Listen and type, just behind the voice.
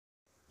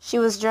She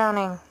was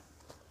drowning,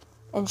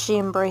 and she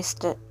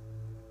embraced it.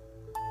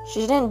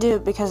 She didn't do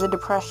it because of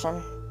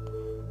depression.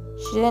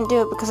 She didn't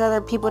do it because other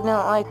people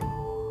didn't like...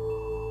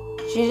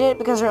 She did it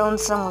because her own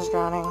son was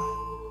drowning.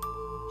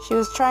 She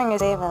was trying to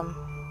save him.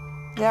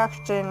 The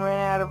oxygen ran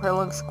out of her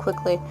lungs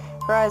quickly,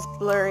 her eyes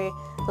blurry.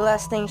 The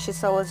last thing she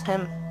saw was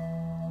him,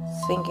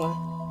 sinking.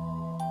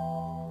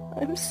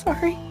 "I'm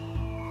sorry,"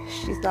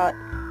 she thought.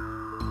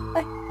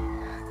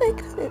 I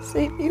couldn't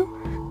save you."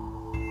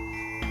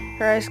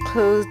 Her eyes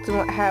closed, and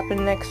what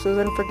happened next was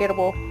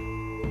unforgettable.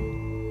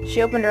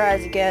 She opened her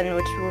eyes again,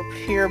 which were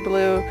pure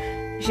blue.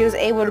 She was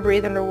able to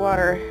breathe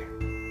underwater.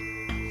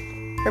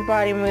 Her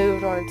body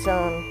moved on its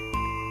own.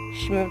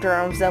 She moved her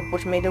arms up,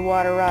 which made the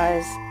water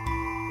rise,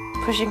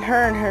 pushing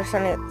her and her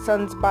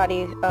son's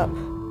body up.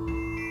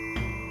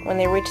 When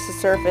they reached the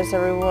surface,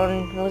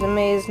 everyone was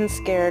amazed and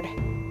scared.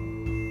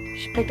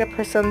 She picked up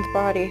her son's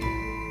body.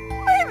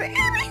 "My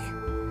baby!"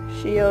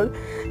 she yelled.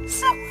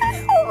 "Someone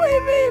help my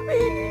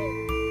baby!"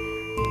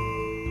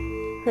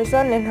 Her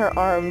son in her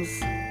arms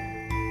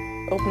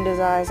opened his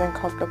eyes and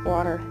coughed up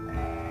water.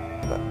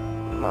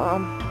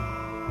 "Mom,"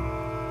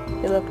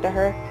 he looked at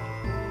her.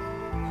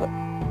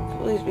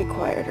 "Please be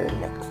quieter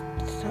next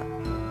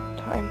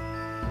time."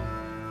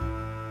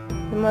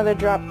 The mother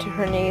dropped to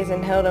her knees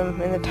and held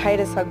him in the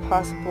tightest hug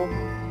possible,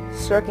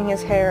 stroking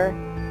his hair.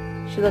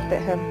 She looked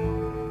at him.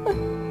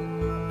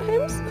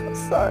 "I'm so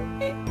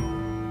sorry."